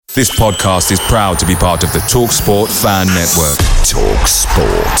This podcast is proud to be part of the TalkSport Fan Network.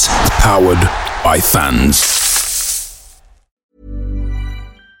 TalkSport. Powered by fans.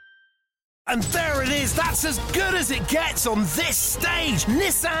 And there it is, that's as good as it gets on this stage.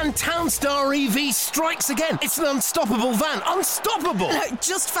 Nissan Townstar EV strikes again. It's an unstoppable van, unstoppable.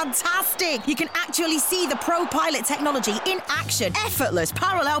 Just fantastic. You can actually see the Pro Pilot technology in action. Effortless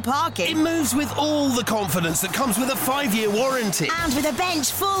parallel parking. It moves with all the confidence that comes with a 5-year warranty. And with a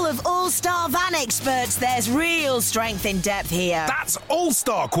bench full of all-star van experts, there's real strength in depth here. That's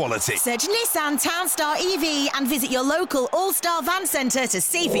all-star quality. Search Nissan Townstar EV and visit your local all-star van centre to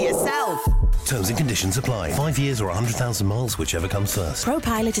see for yourself. Terms and conditions apply. 5 years or 100,000 miles, whichever comes first. Pro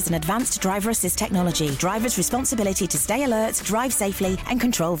Pilot is an advanced driver assist technology. Driver's responsibility to stay alert, drive safely, and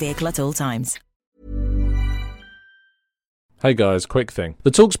control vehicle at all times. Hey guys, quick thing.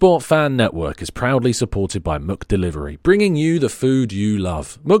 The TalkSport Fan Network is proudly supported by McDelivery, bringing you the food you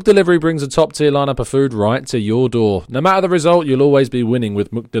love. McDelivery brings a top-tier lineup of food right to your door. No matter the result, you'll always be winning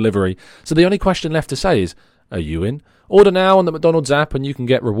with McDelivery. So the only question left to say is, are you in? Order now on the McDonald's app and you can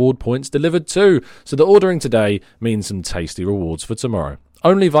get reward points delivered too. So the ordering today means some tasty rewards for tomorrow.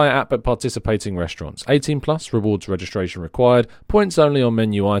 Only via app at participating restaurants. 18 plus, rewards registration required. Points only on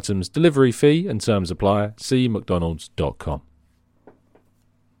menu items. Delivery fee and terms apply. See mcdonalds.com.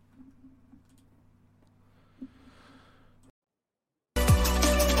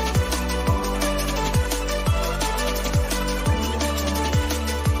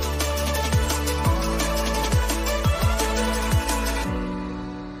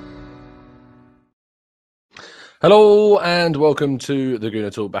 Hello and welcome to the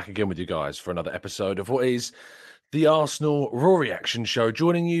Gooner Talk, back again with you guys for another episode of what is the Arsenal Raw Reaction Show,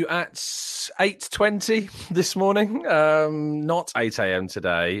 joining you at 8:20 this morning, not 8 a.m.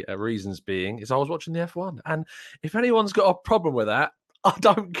 today. Reasons being is I was watching the F1, and if anyone's got a problem with that, I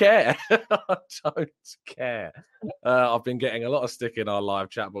don't care. I don't care. I've been getting a lot of stick in our live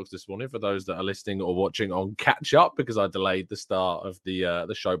chat box this morning for those that are listening or watching on catch up, because I delayed the start of the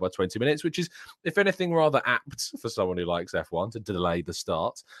show by 20 minutes, which is, if anything, rather apt for someone who likes F1 to delay the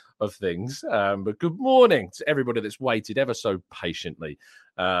start of things. But good morning to everybody that's waited ever so patiently.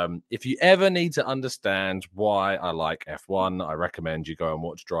 If you ever need to understand why I like F1, I recommend you go and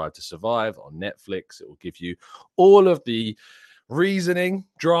watch Drive to Survive on Netflix. It will give you all of the reasoning,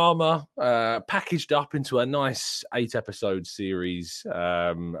 drama, packaged up into a nice 8-episode series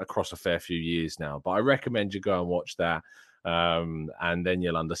across a fair few years now. But I recommend you go and watch that, and then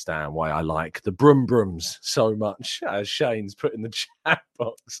you'll understand why I like the Brum Brums so much, as Shane's put in the chat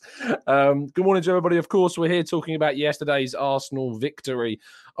box. Good morning to everybody. Of course, we're here talking about yesterday's Arsenal victory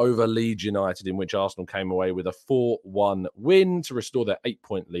over Leeds United, in which Arsenal came away with a 4-1 win to restore their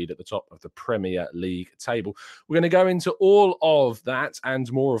 8-point lead at the top of the Premier League table. We're going to go into all of that and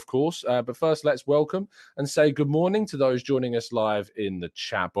more, of course. But first, let's welcome and say good morning to those joining us live in the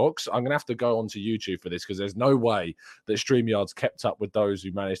chat box. I'm going to have to go onto YouTube for this, because there's no way that StreamYard's kept up with those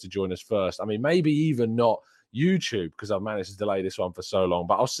who managed to join us first. I mean, maybe even not YouTube, because I've managed to delay this one for so long,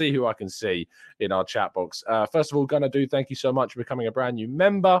 but I'll see who I can see in our chat box. First of all, gonna do thank you so much for becoming a brand new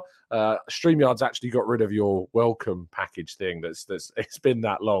member. StreamYard's actually got rid of your welcome package thing. That's it's been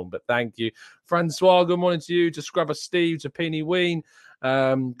that long, but thank you. Francois, good morning to you, to Scrubber Steve, to Peony Ween.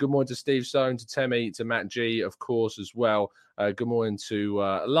 Good morning to Steve Stone, to Temmie, to Matt G, of course, as well. Good morning to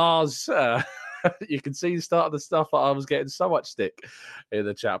Lars. You can see the start of the stuff. I was getting so much stick in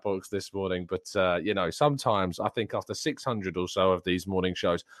the chat box this morning. But, sometimes I think after 600 or so of these morning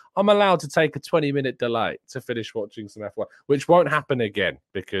shows, I'm allowed to take a 20-minute delay to finish watching some F1, which won't happen again,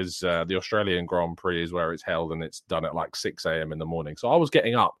 because the Australian Grand Prix is where it's held, and it's done at like 6 a.m. in the morning. So I was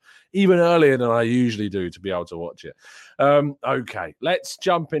getting up even earlier than I usually do to be able to watch it. Okay, let's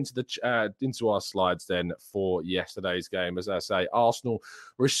jump into into our slides then for yesterday's game. As I say, Arsenal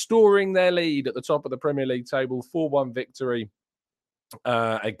restoring their lead at the top of the Premier League table, 4-1 victory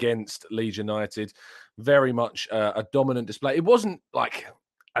against Leeds United. Very much a dominant display. It wasn't like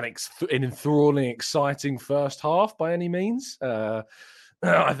an enthralling, exciting first half by any means.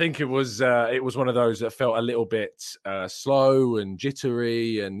 I think it was one of those that felt a little bit slow and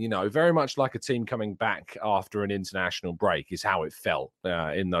jittery, and very much like a team coming back after an international break is how it felt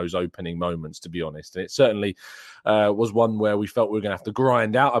in those opening moments, to be honest. And it certainly was one where we felt we were going to have to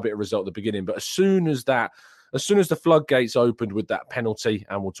grind out a bit of result at the beginning. But as soon as the floodgates opened with that penalty,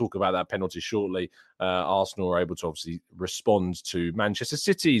 and we'll talk about that penalty shortly, Arsenal were able to obviously respond to Manchester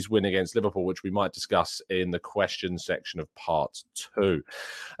City's win against Liverpool, which we might discuss in the question section of part 2.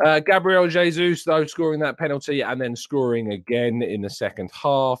 Gabriel Jesus, though, scoring that penalty and then scoring again in the second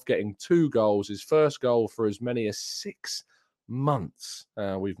half, getting 2 goals, his first goal for as many as 6 months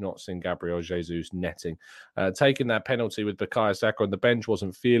we've not seen Gabriel Jesus netting. Taking that penalty with Bukayo Saka on the bench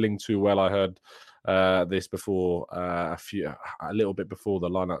wasn't feeling too well. I heard this before a little bit before the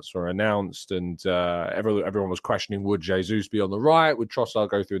lineups were announced, and everyone was questioning, would Jesus be on the right, would Trossard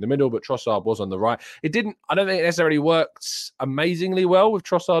go through the middle, but Trossard was on the right. I don't think it necessarily worked amazingly well with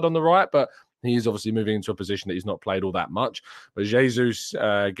Trossard on the right, but he is obviously moving into a position that he's not played all that much. But Jesus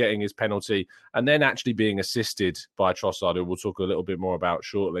getting his penalty and then actually being assisted by Trossard, who we'll talk a little bit more about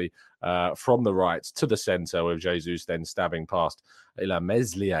shortly, from the right to the centre, with Jesus then stabbing past Ilham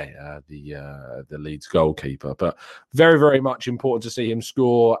Meslier, the Leeds goalkeeper. But very, very much important to see him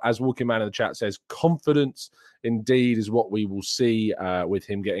score. As Walking Man in the chat says, confidence indeed is what we will see with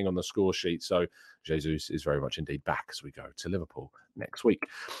him getting on the score sheet. So Jesus is very much indeed back as we go to Liverpool next week.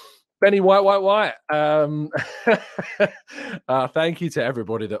 Benny White. Thank you to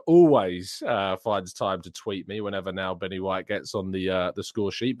everybody that always finds time to tweet me whenever now Benny White gets on the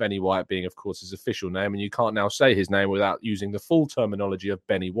score sheet. Benny White being, of course, his official name, and you can't now say his name without using the full terminology of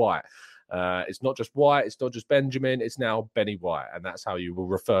Benny White. It's not just White, it's not just Benjamin, it's now Benny White, and that's how you will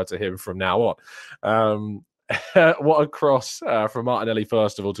refer to him from now on. What a cross from Martinelli,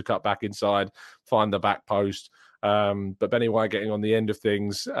 first of all, to cut back inside, find the back post. But Benny White getting on the end of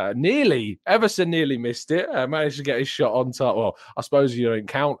things, Everson nearly missed it, managed to get his shot on target. Well, I suppose you don't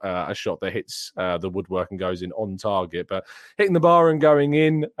count a shot that hits the woodwork and goes in on target, but hitting the bar and going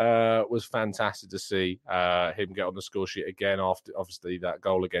in was fantastic to see him get on the score sheet again after, obviously, that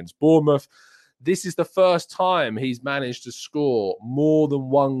goal against Bournemouth. This is the first time he's managed to score more than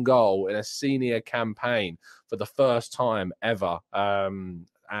one goal in a senior campaign for the first time ever.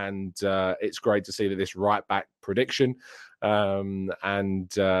 And it's great to see that this right back prediction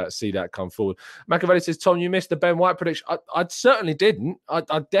and see that come forward. Machiavelli says, Tom, you missed the Ben White prediction. I certainly didn't. I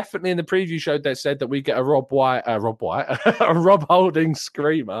definitely in the preview show that said that we get a Rob Holding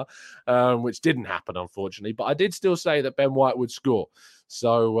screamer, which didn't happen, unfortunately. But I did still say that Ben White would score.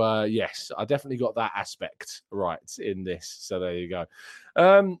 So, yes, I definitely got that aspect right in this. So there you go.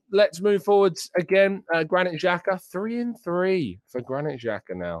 Let's move forward again. Granit Xhaka, 3-3 for Granit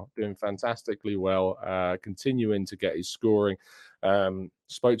Xhaka now. Doing fantastically well, continuing to get his scoring.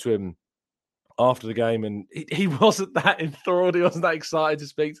 Spoke to him after the game, and he wasn't that enthralled. He wasn't that excited to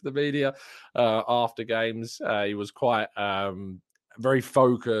speak to the media after games. He was quite very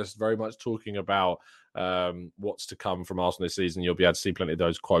focused, very much talking about what's to come from Arsenal this season. You'll be able to see plenty of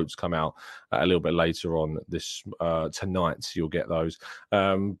those quotes come out a little bit later on this tonight. You'll get those.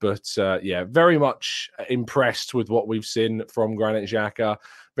 Yeah, very much impressed with what we've seen from Granit Xhaka.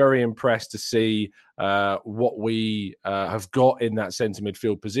 Very impressed to see what we have got in that centre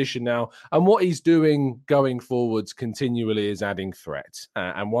midfield position now, and what he's doing going forwards continually is adding threat.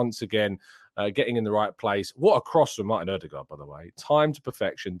 And once again, getting in the right place. What a cross from Martin Ødegaard, by the way. Time to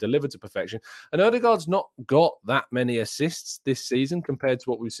perfection, delivered to perfection. And Ødegaard's not got that many assists this season compared to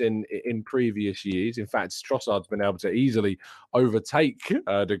what we've seen in previous years. In fact, Trossard's been able to easily overtake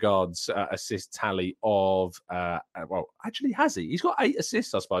Ødegaard's assist tally of, actually, has he? He's got 8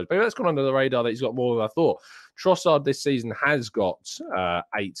 assists, I suppose. Maybe that's gone under the radar that he's got more than I thought. Trossard this season has got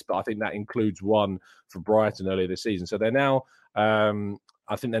 8, but I think that includes 1 for Brighton earlier this season. So they're now...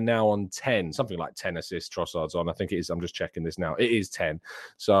 I think they're now on 10, something like 10 assists Trossard's on. I think it is. I'm just checking this now. It is 10.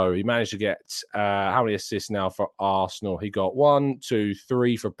 So he managed to get how many assists now for Arsenal? He got 1, 2,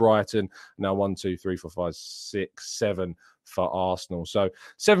 3 for Brighton. Now 1, 2, 3, 4, 5, 6, 7 for Arsenal. So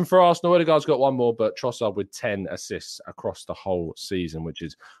 7 for Arsenal. Ødegaard's got 1 more, but Trossard with 10 assists across the whole season, which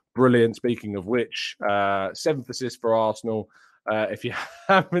is brilliant. Speaking of which, 7th assist for Arsenal. If you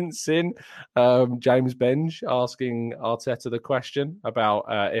haven't seen James Benge asking Arteta the question about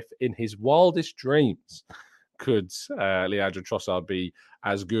if in his wildest dreams could Leandro Trossard be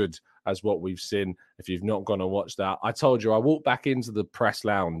as good as what we've seen. If you've not gone and watched that, I told you I walked back into the press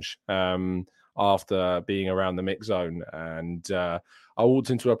lounge after being around the mix zone, and I walked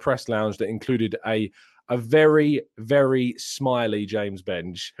into a press lounge that included a very, very smiley James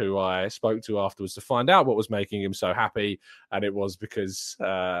Benge, who I spoke to afterwards to find out what was making him so happy. And it was because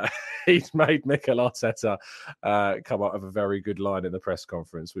he's made Mikel Arteta come up with a very good line in the press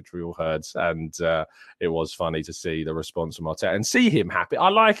conference, which we all heard. And it was funny to see the response from Arteta and see him happy. I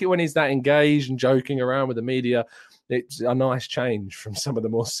like it when he's that engaged and joking around with the media. It's a nice change from some of the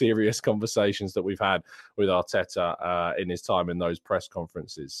more serious conversations that we've had with Arteta in his time in those press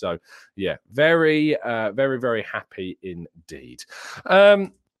conferences. So, yeah, very, very happy indeed.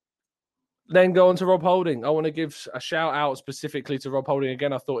 Then go on to Rob Holding. I want to give a shout out specifically to Rob Holding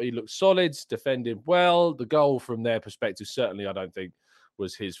again. I thought he looked solid, defended well. The goal from their perspective, certainly, I don't think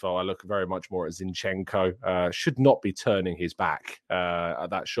was his fault. I look very much more at Zinchenko. Should not be turning his back at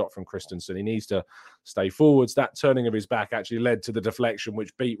that shot from Christensen. He needs to stay forwards. That turning of his back actually led to the deflection,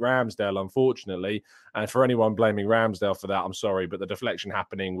 which beat Ramsdale, unfortunately. And for anyone blaming Ramsdale for that, I'm sorry, but the deflection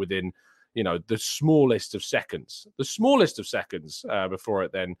happening within, the smallest of seconds before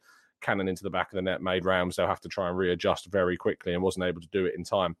it then cannon into the back of the net made Ramsdale have to try and readjust very quickly and wasn't able to do it in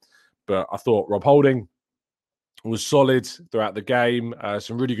time. But I thought Rob Holding was solid throughout the game.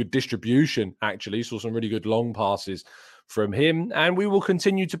 Some really good distribution, actually. Saw some really good long passes from him. And we will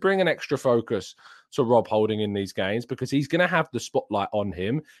continue to bring an extra focus to Rob Holding in these games because he's going to have the spotlight on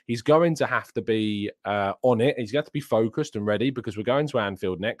him. He's going to have to be on it. He's going to have to be focused and ready because we're going to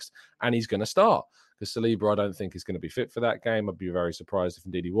Anfield next and he's going to start. Because Saliba, I don't think, is going to be fit for that game. I'd be very surprised if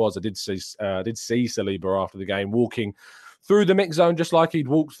indeed he was. I did see Saliba after the game walking through the mix zone just like he'd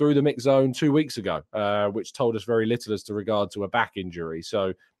walked through the mix zone 2 weeks ago, which told us very little as to regard to a back injury.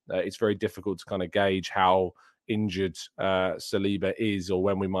 So it's very difficult to kind of gauge how injured Saliba is or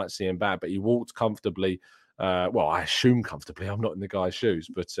when we might see him back. But he walked comfortably. I assume comfortably. I'm not in the guy's shoes,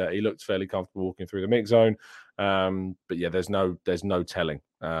 but he looked fairly comfortable walking through the mix zone. But yeah, there's no telling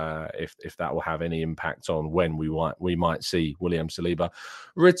if that will have any impact on when we might see William Saliba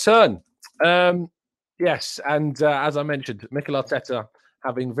return. Yes, and as I mentioned, Mikel Arteta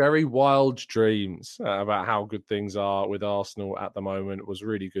having very wild dreams about how good things are with Arsenal at the moment. It was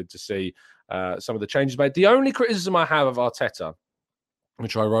really good to see some of the changes made. The only criticism I have of Arteta,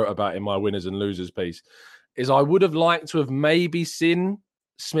 which I wrote about in my winners and losers piece, is I would have liked to have maybe seen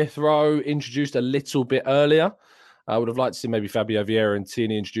Smith Rowe introduced a little bit earlier. I would have liked to see maybe Fabio Vieira and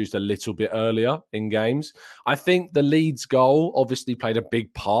Tierney introduced a little bit earlier in games. I think the Leeds goal obviously played a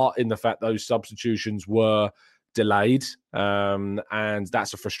big part in the fact those substitutions were delayed. And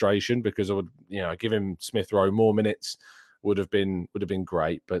that's a frustration because I would, giving Smith Rowe more minutes would have been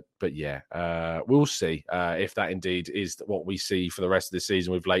great. But yeah, we'll see if that indeed is what we see for the rest of the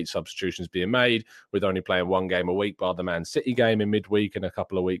season with late substitutions being made, with only playing one game a week, bar the Man City game in midweek in a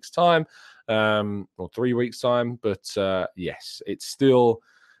couple of weeks' time, or 3 weeks' time. But yes, it's still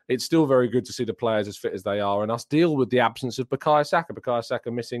very good to see the players as fit as they are and us deal with the absence of Bukayo Saka. Bukayo Saka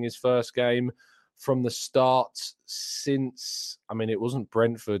missing his first game from the start since, it wasn't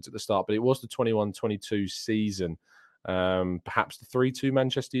Brentford at the start, but it was the 21-22 season. Perhaps the 3-2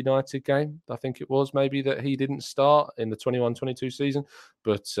 Manchester United game, I think it was maybe that he didn't start in the 21-22 season.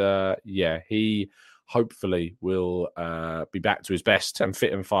 But he hopefully will be back to his best and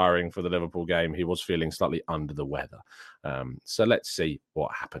fit and firing for the Liverpool game. He was feeling slightly under the weather. So let's see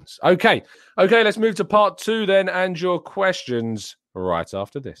what happens. Okay, let's move to part 2 then and your questions right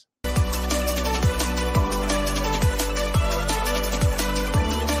after this.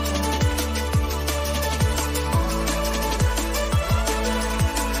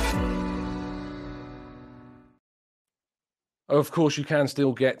 Of course, you can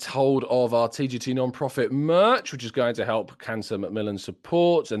still get hold of our TGT non-profit merch, which is going to help Cancer Macmillan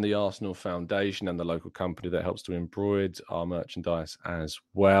Support and the Arsenal Foundation and the local company that helps to embroider our merchandise as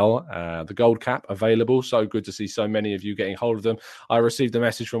well. The gold cap available. So good to see so many of you getting hold of them. I received a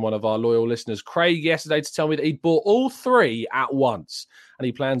message from one of our loyal listeners, Craig, yesterday to tell me that he'd bought all 3 at once. And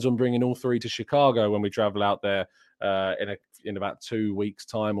he plans on bringing all 3 to Chicago when we travel out there in about 2 weeks'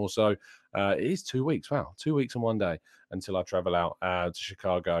 time or so. It is 2 weeks. Wow, 2 weeks and 1 day until I travel out to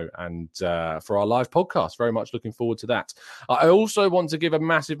Chicago and for our live podcast. Very much looking forward to that. I also want to give a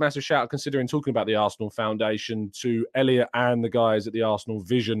massive shout out, considering talking about the Arsenal Foundation, to Elliot and the guys at the Arsenal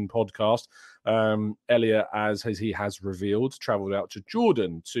Vision podcast. Elliot, as he has revealed, travelled out to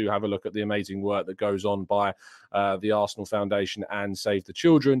Jordan to have a look at the amazing work that goes on by the Arsenal Foundation and Save the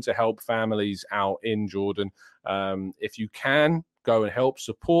Children to help families out in Jordan. If you can, go and help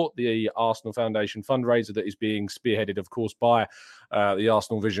support the Arsenal Foundation fundraiser that is being spearheaded, of course, by the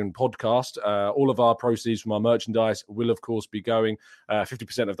Arsenal Vision podcast. All of our proceeds from our merchandise will, of course, be going,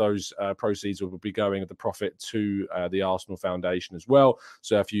 50% of those proceeds will be going at the profit to the Arsenal Foundation as well.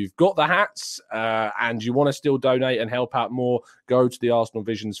 So if you've got the hats and you want to still donate and help out more, go to the Arsenal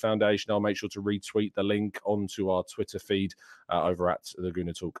Visions Foundation. I'll make sure to retweet the link onto our Twitter feed over at the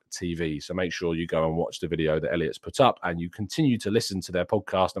Gooner Talk TV. So make sure you go and watch the video that Elliot's put up and you continue to listen to their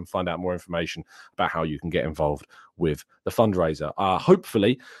podcast and find out more information about how you can get involved with the fundraiser.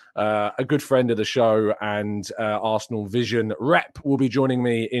 Hopefully, a good friend of the show and Arsenal Vision rep will be joining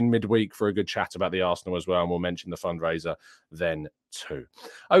me in midweek for a good chat about the Arsenal as well, and we'll mention the fundraiser then too.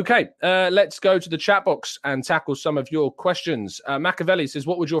 Okay, let's go to the chat box and tackle some of your questions. Machiavelli says,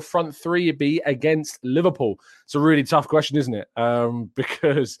 what would your front 3 be against Liverpool? It's a really tough question, isn't it?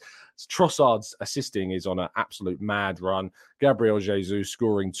 Because Trossard's assisting is on an absolute mad run. Gabriel Jesus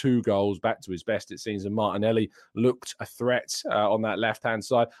scoring 2 goals, back to his best, it seems, and Martinelli looked a threat on that left-hand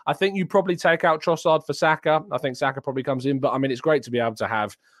side. I think you probably take out Trossard for Saka. I think Saka probably comes in, but I mean, it's great to be able to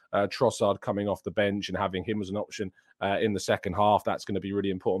have Trossard coming off the bench and having him as an option in the second half. That's going to be really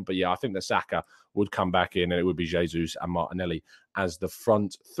important. But yeah, I think that Saka would come back in, and it would be Jesus and Martinelli as the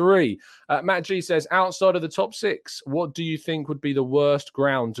front three. Matt G says, outside of the top 6, what do you think would be the worst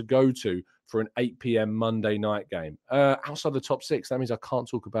ground to go to for an 8 p.m. Monday night game? Outside the top 6, that means I can't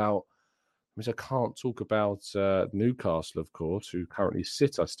talk about Newcastle, of course, who currently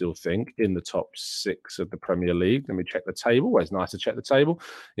sit, I still think, in the top 6 of the Premier League. Let me check the table. Always nice to check the table.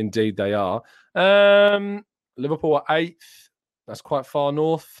 Indeed, they are. Liverpool are 8th. That's quite far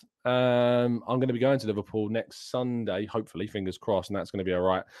north. I'm going to be going to Liverpool next Sunday, hopefully, fingers crossed, and that's going to be all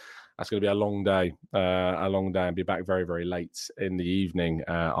right. That's going to be a long day, and be back very, very late in the evening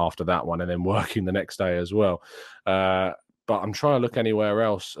after that one, and then working the next day as well. But I'm trying to look anywhere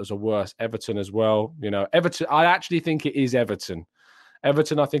else as a worse. Everton as well. Everton, I actually think it is Everton.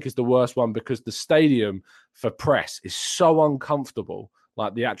 Everton, I think, is the worst one because the stadium for press is so uncomfortable.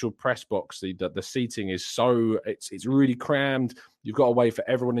 Like the actual press box, the seating is it's really crammed. You've got to wait for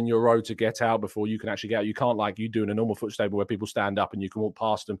everyone in your row to get out before you can actually get out. You can't, like you do in a normal foot stable where people stand up and you can walk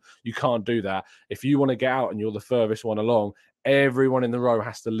past them. You can't do that. If you want to get out and you're the furthest one along, everyone in the row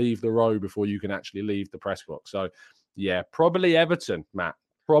has to leave the row before you can actually leave the press box. So, yeah, probably Everton, Matt.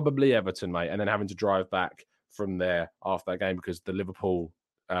 Probably Everton, mate. And then having to drive back from there after that game because the Liverpool...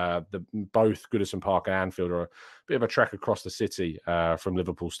 both Goodison Park and Anfield are a bit of a trek across the city from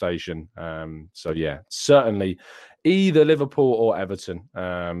Liverpool Station. So, yeah, certainly either Liverpool or Everton,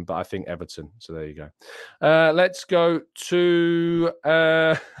 but I think Everton. So there you go. Let's go to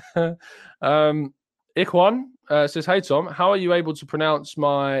Ikwan. Says, hey, Tom, how are you able to pronounce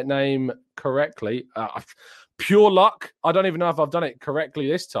my name correctly? Pure luck. I don't even know if I've done it correctly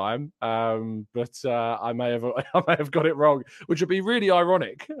this time, but I may have got it wrong, which would be really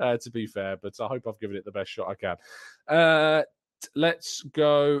ironic, to be fair. But I hope I've given it the best shot I can. Let's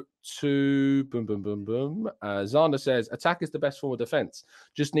go to boom, boom, boom, boom. Zander says, attack is the best form of defense.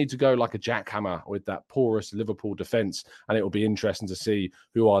 Just need to go like a jackhammer with that porous Liverpool defense, and it will be interesting to see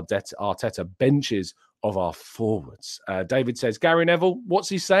who Arteta benches of our forwards. David says, Gary Neville, what's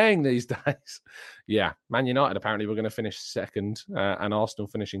he saying these days? Yeah, Man United apparently we're going to finish 2nd and Arsenal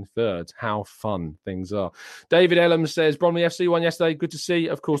finishing 3rd. How fun things are. David Ellum says, Bromley FC won yesterday. Good to see.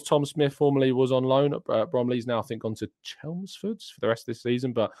 Of course, Tom Smith formerly was on loan at Bromley's now, I think, gone to Chelmsford for the rest of this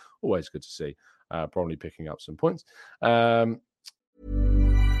season, but always good to see Bromley picking up some points.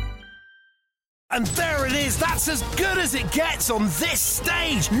 And there it is, that's as good as it gets on this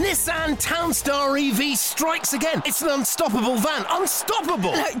stage. Nissan Townstar EV strikes again. It's an unstoppable van,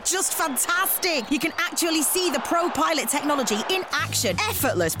 unstoppable. Look, just fantastic. You can actually see the Pro Pilot technology in action.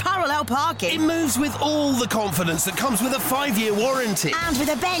 Effortless parallel parking. It moves with all the confidence that comes with a 5-year warranty. And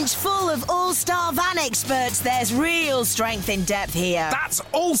with a bench full of all-star van experts, there's real strength in depth here. That's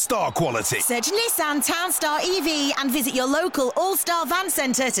all-star quality. Search Nissan Townstar EV and visit your local all-star van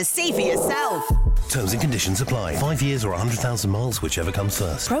centre to see for yourself. Terms and conditions apply. 5 years or 100,000 miles, whichever comes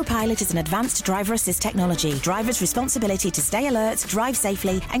first. Pro Pilot is an advanced driver assist technology. Driver's responsibility to stay alert, drive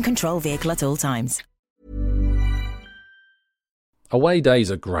safely, and control vehicle at all times. Away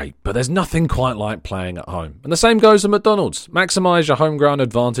days are great, but there's nothing quite like playing at home. And the same goes to McDonald's. Maximise your home ground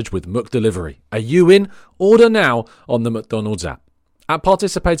advantage with McDelivery. Are you in? Order now on the McDonald's app. At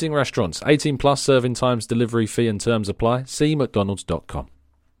participating restaurants, 18 plus serving times, delivery fee and terms apply. See mcdonalds.com.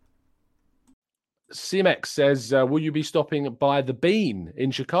 CMX says, will you be stopping by the Bean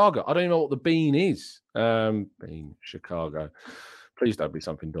in Chicago? I don't even know what the Bean is. Bean, Chicago. Please don't be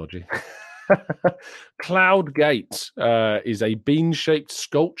something dodgy. Cloudgate is a bean-shaped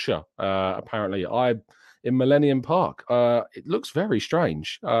sculpture, apparently, in Millennium Park. It looks very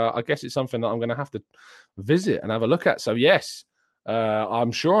strange. I guess it's something that I'm going to have to visit and have a look at. So, yes.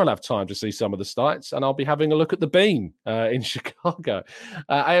 I'm sure I'll have time to see some of the sites, and I'll be having a look at the Bean in Chicago.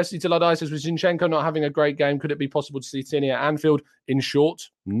 AFC Till I Die says, with Zinchenko not having a great game, could it be possible to see Tierney at Anfield? In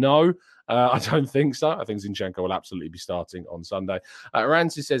short, no. I don't think so. I think Zinchenko will absolutely be starting on Sunday.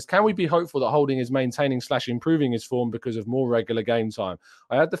 Rancy says, can we be hopeful that Holding is maintaining/improving his form because of more regular game time?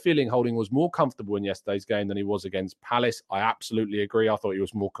 I had the feeling Holding was more comfortable in yesterday's game than he was against Palace. I absolutely agree. I thought he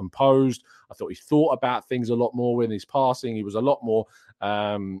was more composed. I thought he thought about things a lot more with his passing. He was a lot more,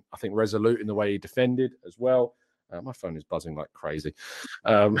 I think, resolute in the way he defended as well. My phone is buzzing like crazy.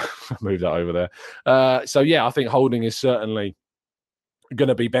 Move that over there. So, yeah, I think Holding is certainly going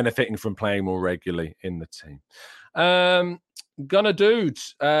to be benefiting from playing more regularly in the team. Gunner Dude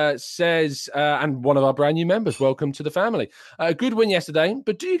says, and one of our brand new members, welcome to the family. Good win yesterday,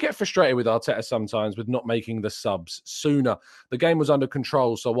 but do you get frustrated with Arteta sometimes with not making the subs sooner? The game was under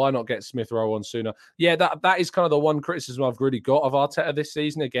control, so why not get Smith Rowe on sooner? Yeah, that is kind of the one criticism I've really got of Arteta this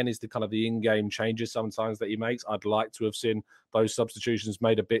season. Again, is the kind of the in-game changes sometimes that he makes. I'd like to have seen those substitutions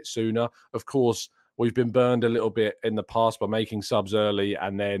made a bit sooner. Of course, we've been burned a little bit in the past by making subs early,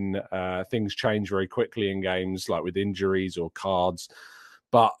 and then things change very quickly in games, like with injuries or cards.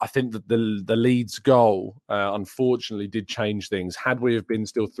 But I think that the Leeds goal, unfortunately, did change things. Had we have been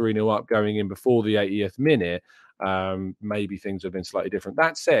still 3-0 up going in before the 80th minute, maybe things would have been slightly different.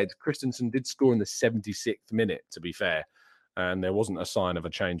 That said, Christensen did score in the 76th minute, to be fair. And there wasn't a sign of a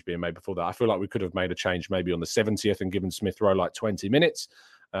change being made before that. I feel like we could have made a change maybe on the 70th and given Smith Rowe like 20 minutes.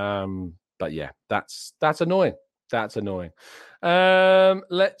 But yeah, that's annoying. That's annoying.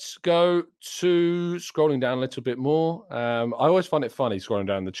 Let's go to scrolling down a little bit more. I always find it funny scrolling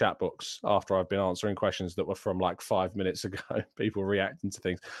down the chat box after I've been answering questions that were from like 5 minutes ago, people reacting to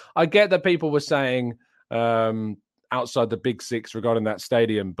things. I get that people were saying outside the big six regarding that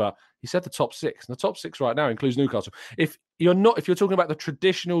stadium, but he said the top six. And the top six right now includes Newcastle. If you're talking about the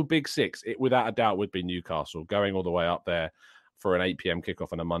traditional big six, it without a doubt would be Newcastle. Going all the way up there for an 8 p.m.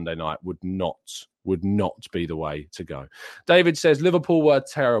 kickoff on a Monday night would not be the way to go. David says Liverpool were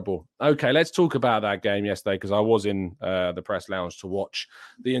terrible. Okay, let's talk about that game yesterday, because I was in the press lounge to watch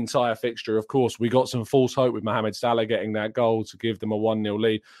the entire fixture. Of course, we got some false hope with Mohamed Salah getting that goal to give them a 1-0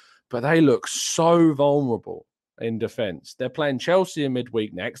 lead, but they look so vulnerable in defence. They're playing Chelsea in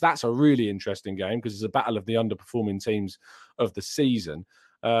midweek next. That's a really interesting game because it's a battle of the underperforming teams of the season.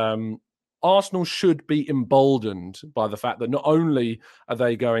 Arsenal should be emboldened by the fact that not only are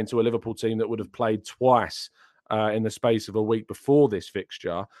they going to a Liverpool team that would have played twice in the space of a week before this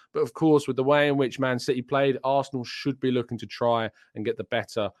fixture, but of course, with the way in which Man City played, Arsenal should be looking to try and get the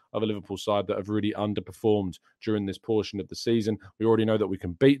better of a Liverpool side that have really underperformed during this portion of the season. We already know that we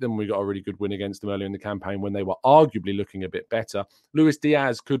can beat them. We got a really good win against them earlier in the campaign when they were arguably looking a bit better. Luis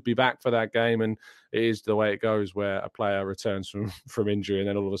Diaz could be back for that game, and it is the way it goes where a player returns from injury and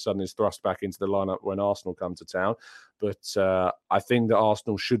then all of a sudden is thrust back into the lineup when Arsenal come to town. But I think that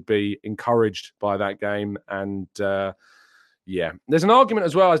Arsenal should be encouraged by that game. And yeah, there's an argument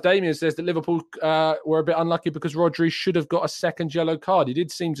as well, as Damien says, that Liverpool were a bit unlucky because Rodri should have got a second yellow card. He did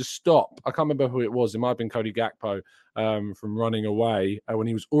seem to stop. I can't remember who it was. It might have been Cody Gakpo from running away when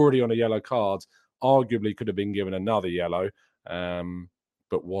he was already on a yellow card. Arguably could have been given another yellow,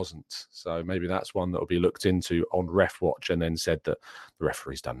 but wasn't. So maybe that's one that will be looked into on Ref Watch and then said that the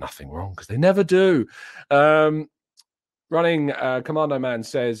referee's done nothing wrong, because they never do. Running Commando Man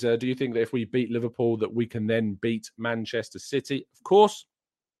says, do you think that if we beat Liverpool that we can then beat Manchester City? Of course.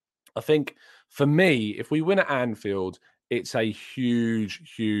 I think for me, if we win at Anfield, it's a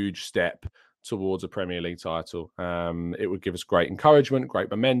huge, huge step towards a Premier League title. It would give us great encouragement,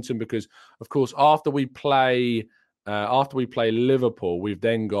 great momentum, because, of course, after we play Liverpool, we've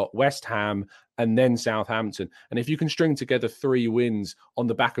then got West Ham and then Southampton. And if you can string together 3 wins on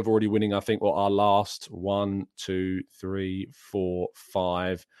the back of already winning, I think, our last 1, 2, 3, 4,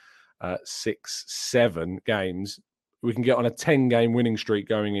 5, 6, 7 games, we can get on a 10-game winning streak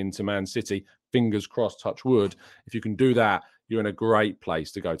going into Man City. Fingers crossed, touch wood. If you can do that, you're in a great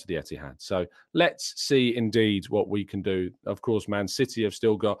place to go to the Etihad. So let's see indeed what we can do. Of course, Man City have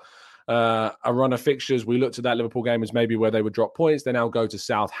still got a run of fixtures. We looked at that Liverpool game as maybe where they would drop points. They now go to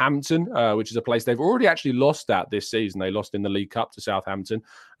Southampton, which is a place they've already actually lost at this season. They lost in the League Cup to Southampton,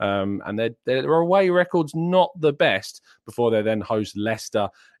 and their away record's not the best before they then host Leicester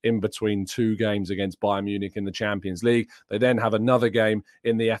in between 2 games against Bayern Munich in the Champions League. They then have another game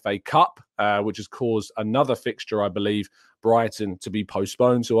in the FA Cup, which has caused another fixture, I believe, Brighton, to be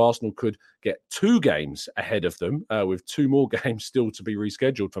postponed. So Arsenal could get 2 games ahead of them with 2 more games still to be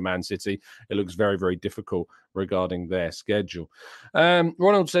rescheduled for Man City. It looks very, very difficult regarding their schedule.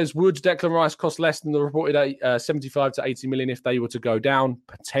 Ronald says, would Declan Rice cost less than the reported 75 to 80 million if they were to go down?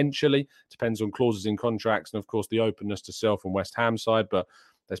 Potentially. Depends on clauses in contracts and, of course, the openness to sell from West Ham side. But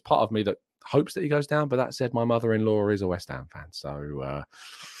there's part of me that hopes that he goes down. But that said, my mother-in-law is a West Ham fan. So,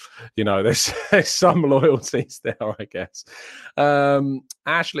 there's some loyalties there, I guess.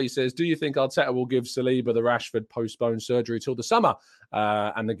 Ashley says, do you think Arteta will give Saliba the Rashford postponed surgery till the summer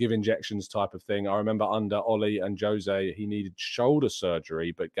and the give injections type of thing? I remember under Oli and Jose, he needed shoulder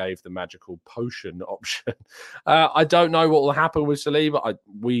surgery, but gave the magical potion option. I don't know what will happen with Saliba.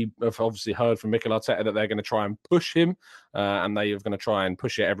 We have obviously heard from Mikel Arteta that they're going to try and push him, and they are going to try and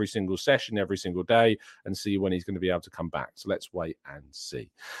push it every single session. watching every single day and see when he's going to be able to come back. So let's wait and see.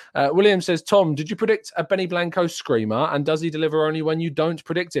 William says, Tom, did you predict a Benny Blanco screamer? And does he deliver only when you don't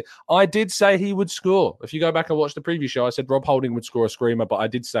predict it? I did say he would score. If you go back and watch the preview show, I said Rob Holding would score a screamer, but I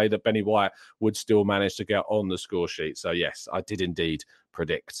did say that Benny White would still manage to get on the score sheet. So yes, I did indeed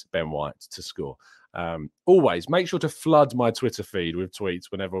predict Ben White to score. Always make sure to flood my Twitter feed with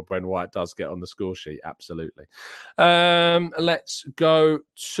tweets whenever Ben White does get on the score sheet. Absolutely. Let's go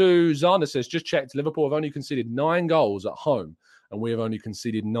to Zana says, just checked, Liverpool have only conceded 9 goals at home and we have only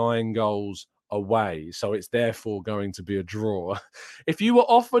conceded 9 goals away. So it's therefore going to be a draw. If you were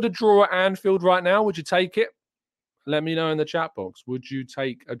offered a draw at Anfield right now, would you take it? Let me know in the chat box. Would you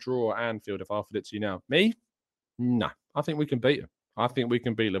take a draw at Anfield if I offered it to you now? Me? No. I think we can beat them. I think we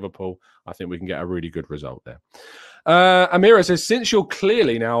can beat Liverpool. I think we can get a really good result there. Amira says, since you're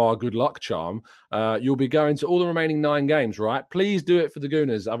clearly now our good luck charm, you'll be going to all the remaining 9 games, right? Please do it for the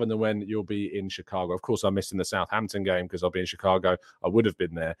Gooners, other than when you'll be in Chicago. Of course, I'm missing the Southampton game because I'll be in Chicago. I would have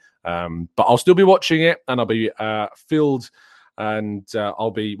been there. But I'll still be watching it, and I'll be filled, and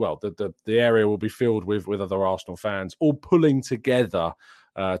I'll be, well, the area will be filled with other Arsenal fans, all pulling together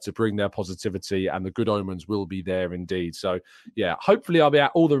to bring their positivity, and the good omens will be there indeed. So, yeah, hopefully I'll be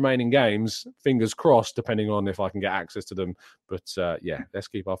at all the remaining games, fingers crossed, depending on if I can get access to them. But, yeah, let's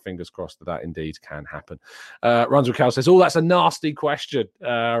keep our fingers crossed that indeed can happen. Runswick Cal says, that's a nasty question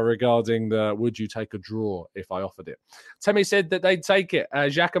regarding the would you take a draw if I offered it. Temi said that they'd take it.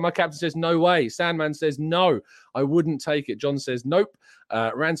 Xhaka, my captain, says no way. Sandman says no, I wouldn't take it. John says nope.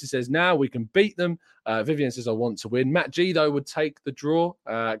 Rancy says now we can beat them. Vivian says I want to win. Matt G, though, would take the draw.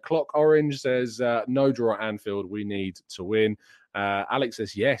 Clock Orange says no draw at Anfield. We need to win. Alex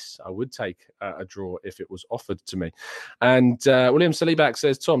says yes, I would take a draw if it was offered to me. And William Saliback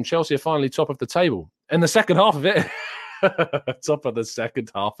says, Tom, Chelsea are finally top of the table in the second half of it. Top of the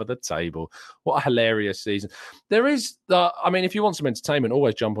second half of the table. What a hilarious season. There is, if you want some entertainment,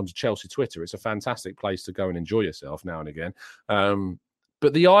 always jump onto Chelsea Twitter. It's a fantastic place to go and enjoy yourself now and again.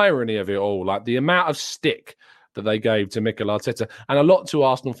 But the irony of it all, like the amount of stick that they gave to Mikel Arteta, and a lot to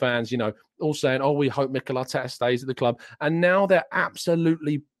Arsenal fans, all saying, we hope Mikel Arteta stays at the club. And now they're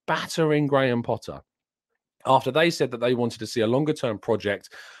absolutely battering Graham Potter after they said that they wanted to see a longer-term project.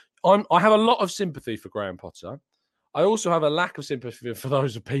 I have a lot of sympathy for Graham Potter. I also have a lack of sympathy for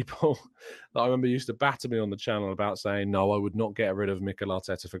those people that I remember used to batter me on the channel about saying, no, I would not get rid of Mikel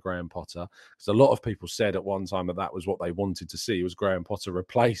Arteta for Graham Potter. Because a lot of people said at one time that was what they wanted to see, was Graham Potter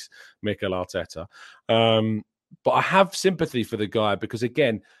replace Mikel Arteta. But I have sympathy for the guy because,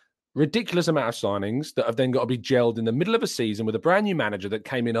 again, ridiculous amount of signings that have then got to be gelled in the middle of a season with a brand new manager that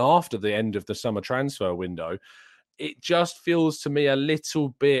came in after the end of the summer transfer window. It just feels to me a little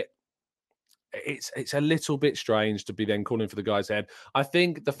bit, it's a little bit strange to be then calling for the guy's head. I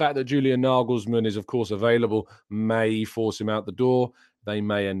think the fact that Julian Nagelsmann is, of course, available may force him out the door. They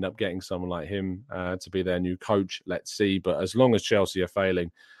may end up getting someone like him to be their new coach. Let's see. But as long as Chelsea are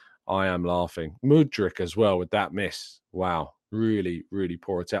failing, I am laughing. Mudryk as well with that miss. Wow. Really, really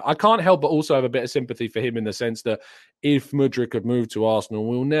poor attempt. I can't help but also have a bit of sympathy for him in the sense that if Mudryk had moved to Arsenal,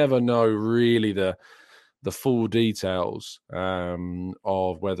 we'll never know really the full details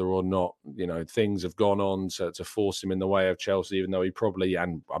of whether or not, things have gone on to force him in the way of Chelsea, even though he probably,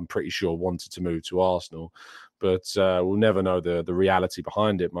 and I'm pretty sure, wanted to move to Arsenal. But we'll never know the reality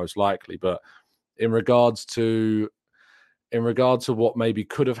behind it, most likely. But in regards to what maybe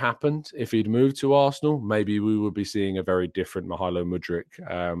could have happened if he'd moved to Arsenal, maybe we would be seeing a very different Mykhailo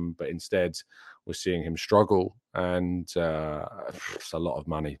Mudryk. But instead, we're seeing him struggle. And it's a lot of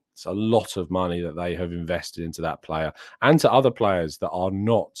money. It's a lot of money that they have invested into that player and to other players that are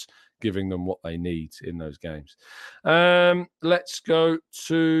not giving them what they need in those games. Let's go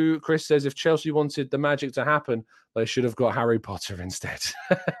to Chris says, if Chelsea wanted the magic to happen, they should have got Harry Potter instead.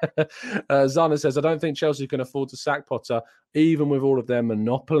 Zana says, I don't think Chelsea can afford to sack Potter, even with all of their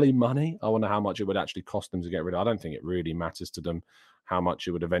monopoly money. I wonder how much it would actually cost them to get rid of him. I don't think it really matters to them how much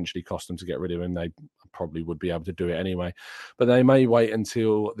it would eventually cost them to get rid of him. They probably would be able to do it anyway. But they may wait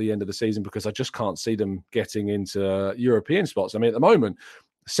until the end of the season because I just can't see them getting into European spots. I mean, at the moment,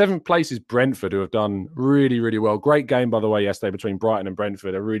 7th place is Brentford, who have done really, really well. Great game, by the way, yesterday between Brighton and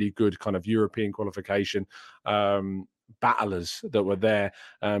Brentford. A really good kind of European qualification battlers that were there.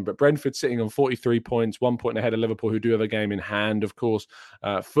 But Brentford sitting on 43 points, 1 point ahead of Liverpool, who do have a game in hand, of course.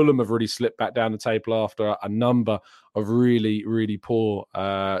 Fulham have really slipped back down the table after a number of really, really poor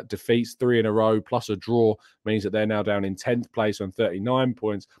defeats, 3 in a row, plus a draw means that they're now down in 10th place on 39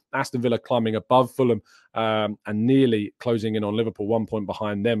 points. Aston Villa climbing above Fulham and nearly closing in on Liverpool, 1 point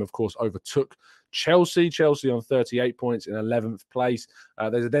behind them, of course, overtook Chelsea on 38 points in 11th place.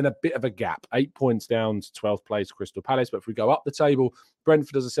 There's then a bit of a gap, 8 points down to 12th place, Crystal Palace. But if we go up the table,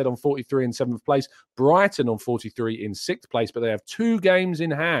 Brentford, as I said, on 43 in 7th place, Brighton on 43 in 6th place, but they have 2 games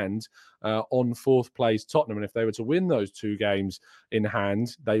in hand on 4th place Tottenham. And if they were to win those 2 games in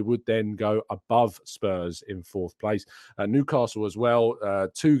hand, they would then go above Spurs in 4th place. Newcastle as well,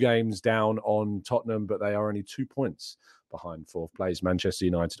 2 games down on Tottenham, but they are only 2 points behind 4th place. Manchester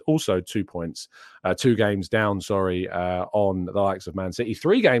United also 2 points, 2 games down, on the likes of Man City.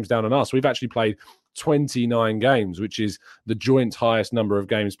 3 games down on us. We've actually played 29 games, which is the joint highest number of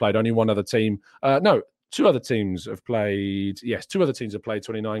games played. Only one other team, 2 other teams have played. Yes, 2 other teams have played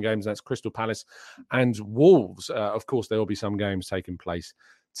 29 games. That's Crystal Palace and Wolves. Of course, there will be some games taking place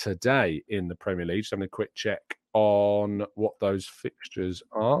today in the Premier League. Just having a quick check on what those fixtures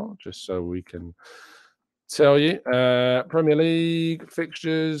are, just so we can tell you. Premier League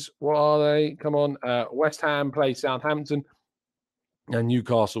fixtures, what are they? Come on. West Ham play Southampton and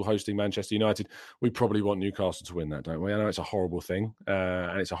Newcastle hosting Manchester United. We probably want Newcastle to win that, don't we? I know it's a horrible thing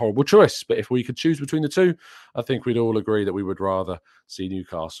and it's a horrible choice, but if we could choose between the 2, I think we'd all agree that we would rather see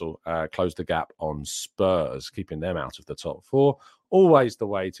Newcastle close the gap on Spurs, keeping them out of the top 4. Always the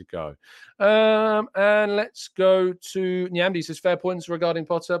way to go. And let's go to Nyamdi. He says, fair points regarding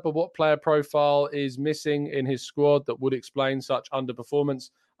Potter, but what player profile is missing in his squad that would explain such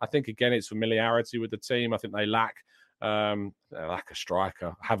underperformance? I think, again, it's familiarity with the team. I think they lack a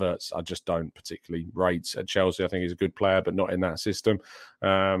striker. Havertz, I just don't particularly rate at Chelsea. I think he's a good player, but not in that system.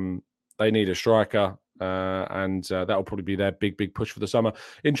 They need a striker. And that will probably be their big push for the summer.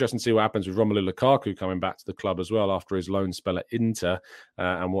 Interesting to see what happens with Romelu Lukaku coming back to the club as well after his loan spell at Inter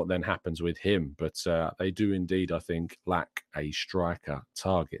and what then happens with him. But they do indeed, I think, lack a striker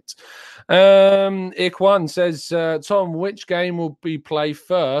target. Ikwan says, Tom, which game will be play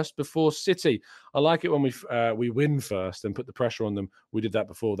first before City? I like it when we win first and put the pressure on them. We did that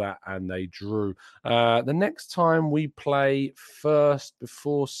before that and they drew. The next time we play first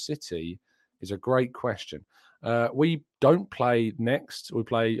before City is a great question. We don't play next. We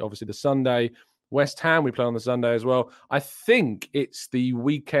play, obviously, the Sunday. West Ham, we play on the Sunday as well. I think it's the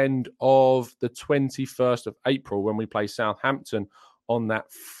weekend of the 21st of April when we play Southampton on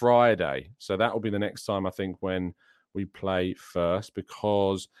that Friday. So that will be the next time, I think, when we play first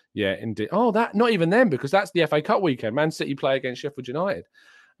because, yeah, indeed. Oh, that not even then because that's the FA Cup weekend. Man City play against Sheffield United.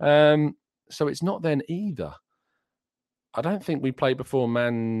 So it's not then either. I don't think we play before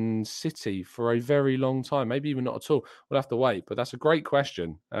Man City for a very long time, maybe even not at all. We'll have to wait, but that's a great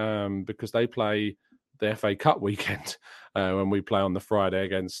question because they play the FA Cup weekend when we play on the Friday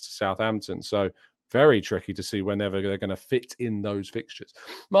against Southampton. So very tricky to see whenever they're going to fit in those fixtures.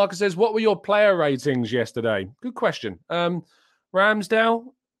 Marcus says, what were your player ratings yesterday? Good question. Ramsdale,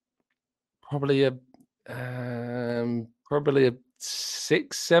 probably a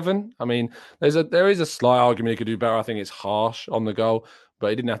 6, 7. I mean, there is a slight argument he could do better. I think it's harsh on the goal,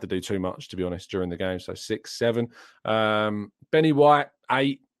 but he didn't have to do too much, to be honest, during the game. So 6, 7. Benny White,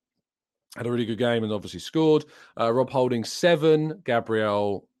 8. Had a really good game and obviously scored. Rob Holding, 7.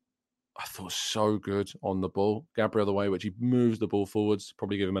 Gabriel, I thought so good on the ball. Gabriel, the way which he moves the ball forwards,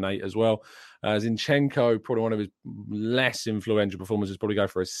 probably give him an 8 as well. Zinchenko, probably one of his less influential performances, probably go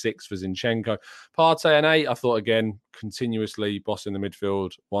for a 6 for Zinchenko. Partey, an 8. I thought, again, continuously bossing the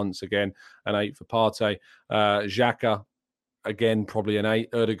midfield once again. An 8 for Partey. Xhaka, again, probably an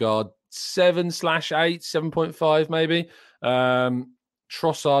 8. Ødegaard, 7/8, 7.5 maybe.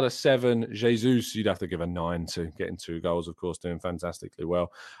 Trossard, a 7. Jesus, you'd have to give a 9 to getting 2 goals, of course, doing fantastically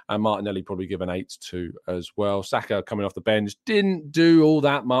well. And Martinelli probably give an 8 to as well. Saka coming off the bench, didn't do all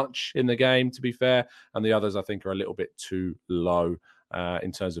that much in the game, to be fair. And the others, I think, are a little bit too low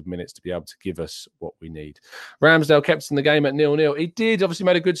in terms of minutes to be able to give us what we need. Ramsdale kept us in the game at 0-0. He did, obviously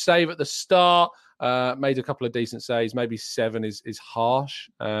made a good save at the start, made a couple of decent saves. Maybe 7 is harsh.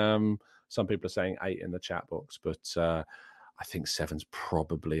 Some people are saying 8 in the chat box, but I think 7's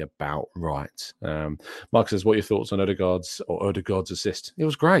probably about right. Mark says, what are your thoughts on Ødegaard's assist? It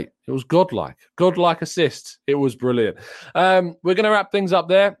was great. It was godlike assist. It was brilliant. We're going to wrap things up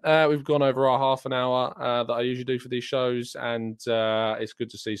there. We've gone over our half an hour that I usually do for these shows, and it's good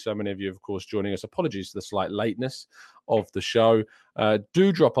to see so many of you, of course, joining us. Apologies for the slight lateness of the show.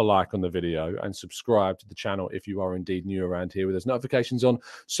 Do drop a like on the video and subscribe to the channel if you are indeed new around here with those notifications on,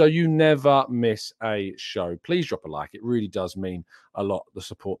 so you never miss a show. Please drop a like. It really does mean a lot, the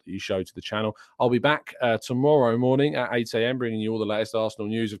support that you show to the channel. I'll be back tomorrow morning at 8 a.m. bringing you all the latest Arsenal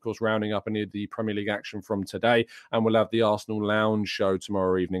news, of course, rounding up any of the Premier League action from today, and we'll have the Arsenal Lounge show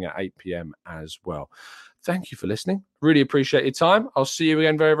tomorrow evening at 8 p.m. as well. Thank you for listening. Really appreciate your time. I'll see you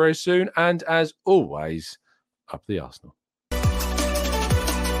again very, very soon. And as always, up the Arsenal.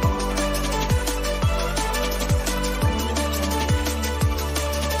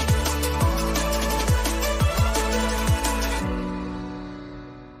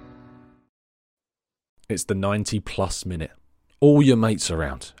 It's the 90-plus minute. All your mates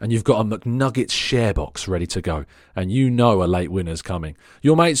around, and you've got a McNuggets share box ready to go, and you know a late winner's coming.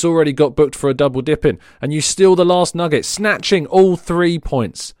 Your mate's already got booked for a double dipping, and you steal the last nugget, snatching all 3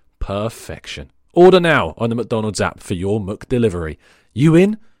 points. Perfection. Order now on the McDonald's app for your McDelivery. You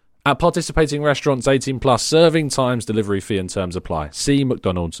in? At participating restaurants, 18 plus, serving times, delivery fee and terms apply. See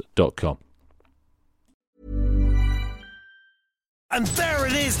mcdonalds.com. And there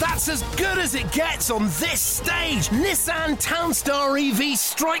it is, that's as good as it gets on this stage. Nissan Townstar EV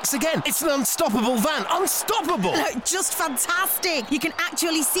strikes again. It's an unstoppable van, unstoppable. Just fantastic. You can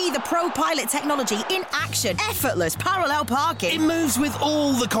actually see the Pro Pilot technology in action. Effortless parallel parking. It moves with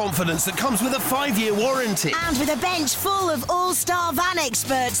all the confidence that comes with a 5-year warranty. And with a bench full of all-star van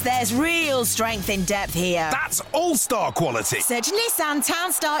experts, there's real strength in depth here. That's all-star quality. Search Nissan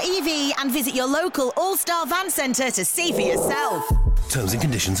Townstar EV and visit your local all-star van centre to see for yourself. Terms and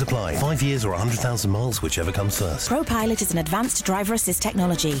conditions apply. 5 years or 100,000 miles, whichever comes first. Pro Pilot is an advanced driver assist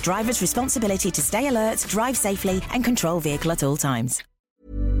technology. Driver's responsibility to stay alert, drive safely, and control vehicle at all times.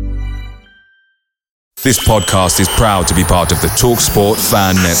 This podcast is proud to be part of the TalkSport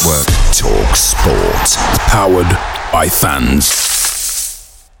Fan Network. TalkSport. Powered by fans.